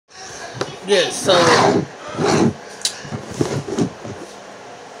Yeah, so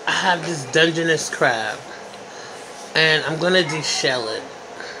I have this Dungeness crab, and I'm gonna deshell it.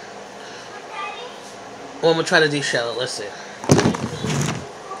 Well, I'm gonna try to deshell it. Let's see.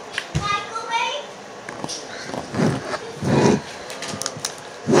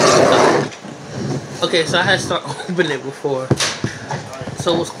 Okay, so I had to start opening it before.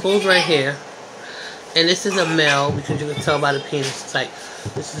 So it was closed right here. And this is a male, because you can tell by the penis. It's like,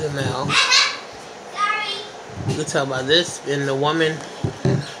 this is a male. You can tell by this. And the woman,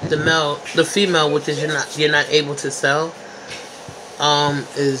 the female, which is you're not able to sell,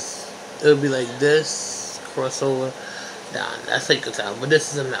 it'll be like this, crossover, down. That's how you can tell. But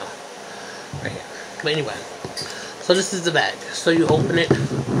this is a male. Right here. But anyway. So this is the bag. So you open it,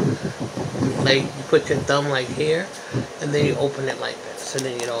 like, you put your thumb like here, and then you open it like this. So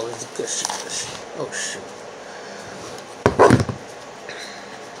then you get all this good shit. Oh shoot.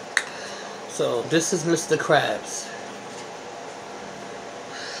 So this is Mr. Krabs.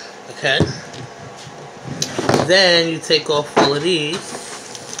 Okay. Then you take off all of these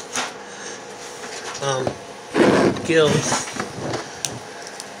gills.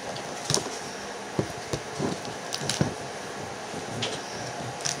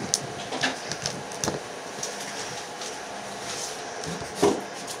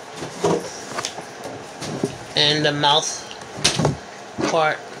 And the mouth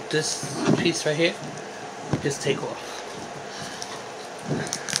part, this piece right here, just take off.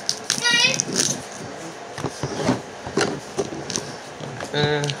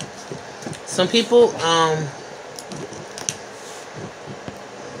 Some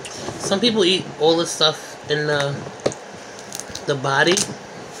people eat all the stuff in the body,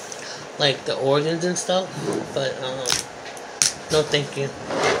 like the organs and stuff, but no thank you.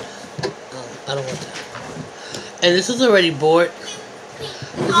 I don't want that. And this is already bought.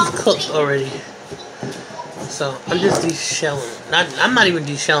 This is cooked already. So I'm just deshelling it. I'm not even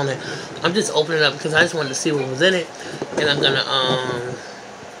deshelling it. I'm just opening it up because I just wanted to see what was in it. And I'm gonna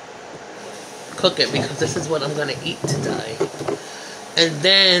cook it because this is what I'm gonna eat today. And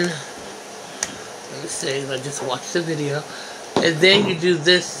then let me see, I just watched the video. And then you do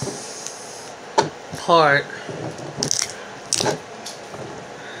this part.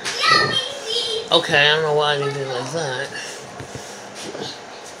 Okay, I don't know why I didn't do it like that.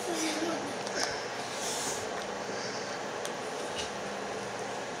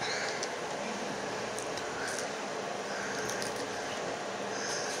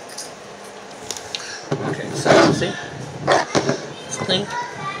 Okay, so see? It's clean.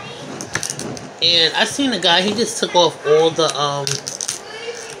 And I seen a guy, he just took off all the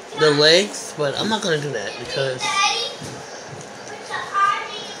legs, but I'm not gonna do that because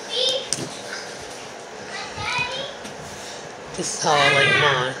this is how I like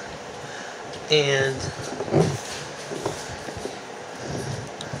mine. And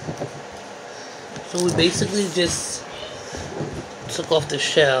so we basically just took off the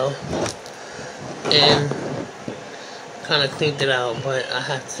shell and kind of cleaned it out, but I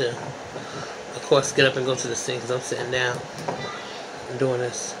have to, of course, get up and go to the sink because I'm sitting down and doing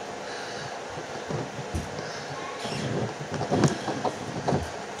this.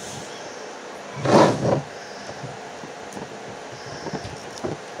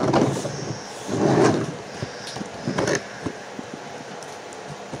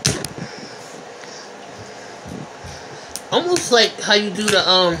 Almost like how you do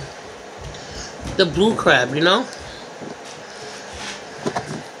the blue crab, you know?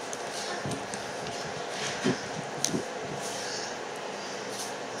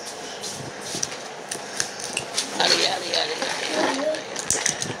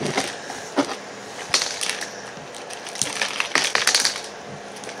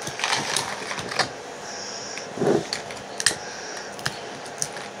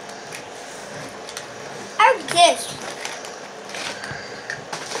 This.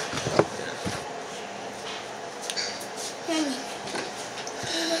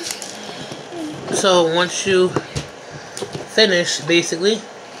 So once you finish, basically.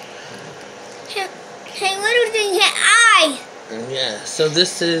 Hey, little thing, your eye. Yeah. So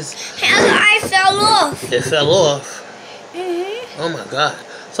this is. Hey, the eye fell off. It fell off. Oh my god.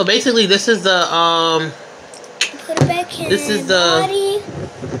 So basically, this is the Put it back in. This is the body.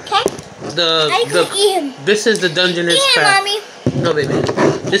 Okay. Eat him. This is the Dungeness crab. Mommy. No, baby.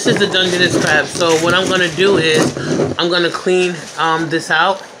 This is the Dungeness crab. So what I'm gonna do is I'm gonna clean this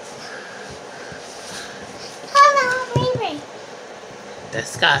out. That's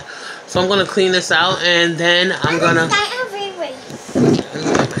Scott. So I'm gonna clean this out and then I'm gonna. Let me get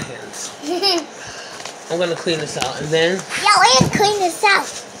my hands. I'm gonna clean this out and then. Yeah, let's clean this out.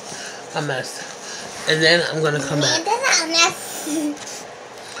 a mess. And then I'm gonna come back. That's not a mess.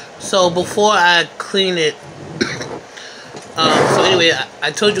 So before I clean it, so anyway,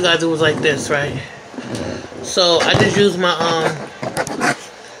 I told you guys it was like this, right? So I just used my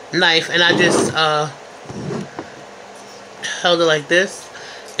knife and I just held it like this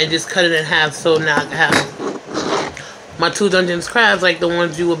and just cut it in half. So now I have my 2 Dungeness crabs, like the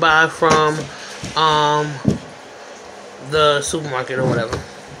ones you would buy from the supermarket or whatever.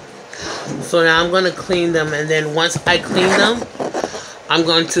 So now I'm going to clean them, and then once I clean them, I'm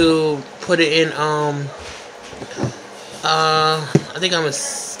going to put it in I think I'm going to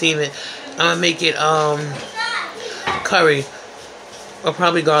steam it. I'm going to make it curry or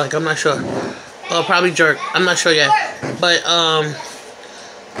probably garlic, I'm not sure. Or probably jerk, I'm not sure yet. But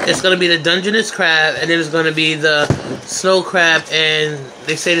it's going to be the Dungeness crab, and then it's going to be the snow crab, and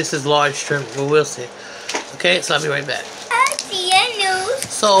they say this is large shrimp, but we'll see. Okay, so I'll be right back.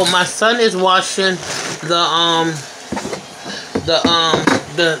 So my son is washing the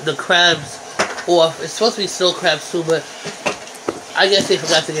crabs off. It's supposed to be snow crabs too, but I guess they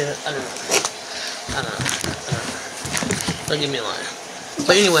forgot to get it. I don't know. Don't give me a line.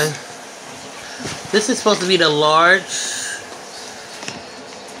 But anyway, this is supposed to be the large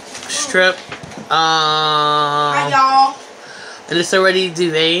strip. Hi, y'all. And it's already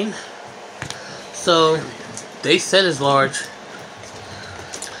deveined. So they said it's large.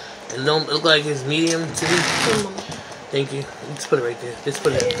 It don't look like it's medium to me. Thank you. Just put it right there. Just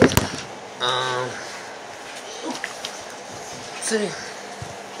put it there. See.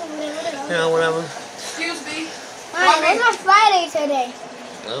 Yeah, whatever. Excuse me. Mine, where's my Friday today?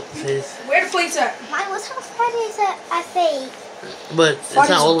 Oh, please. Where the plates at? Mine, what's my Fridays at I say? But it's not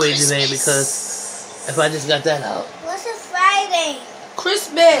all the way deveined because if I just got that out. What's a Friday?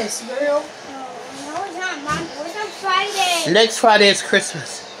 Christmas, girl. Oh, no, it's not. Mom, what's on Friday? Next Friday is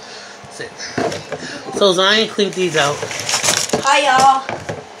Christmas. So Zion cleaned these out. Hi, y'all.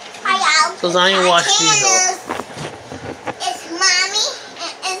 Hi, y'all. So Zion washed these out. It's mommy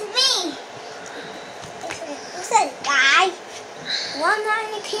and it's me. What's that guy? Why am I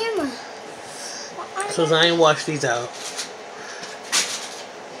in the camera? So Zion washed these out.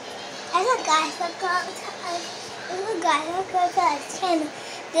 Look guys, channel.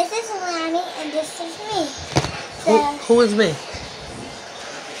 This is Lonnie and this is me. So, Who is me?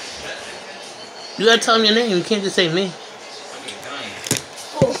 You gotta tell them your name. You can't just say me.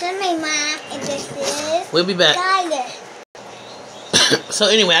 this is my mom and this is We'll be back. Skyler. So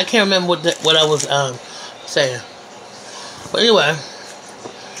anyway, I can't remember what I was saying. But anyway,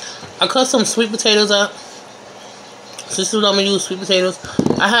 I cut some sweet potatoes up. So this is what I'm gonna use, sweet potatoes.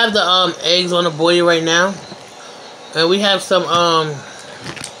 I have the eggs on the boil right now, and we have some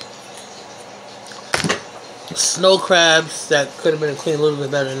snow crabs that could have been cleaned a little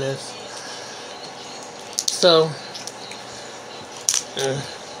bit better than this. So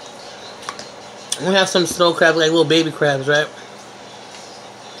we have some snow crabs, like little baby crabs, right?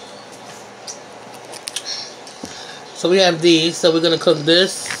 So we have these. So we're gonna cook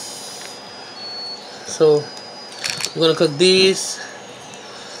this. So we're gonna cook these.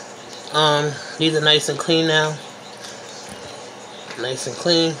 These are nice and clean now. Nice and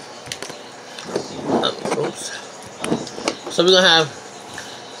clean. Oops. So we're gonna have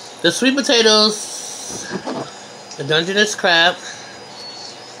the sweet potatoes, the Dungeness crab,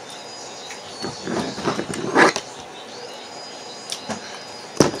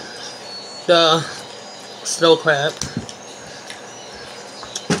 the snow crab,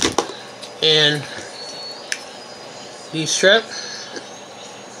 and the shrimp,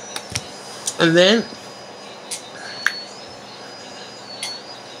 and then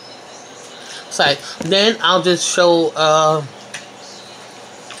I'll just show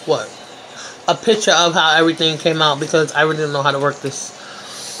a picture of how everything came out, because I really didn't know how to work this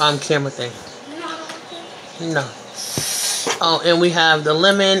camera thing. No. Oh, and we have the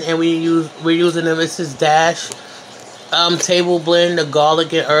lemon, and we're using the Mrs. Dash table blend, the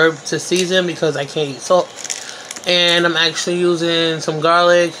garlic and herb to season because I can't eat salt. And I'm actually using some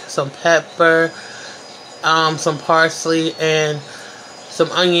garlic, some pepper, some parsley, and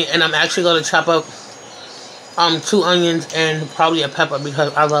some onion. And I'm actually going to chop up 2 onions and probably a pepper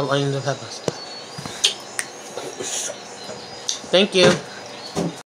because I love onions and peppers. Thank you.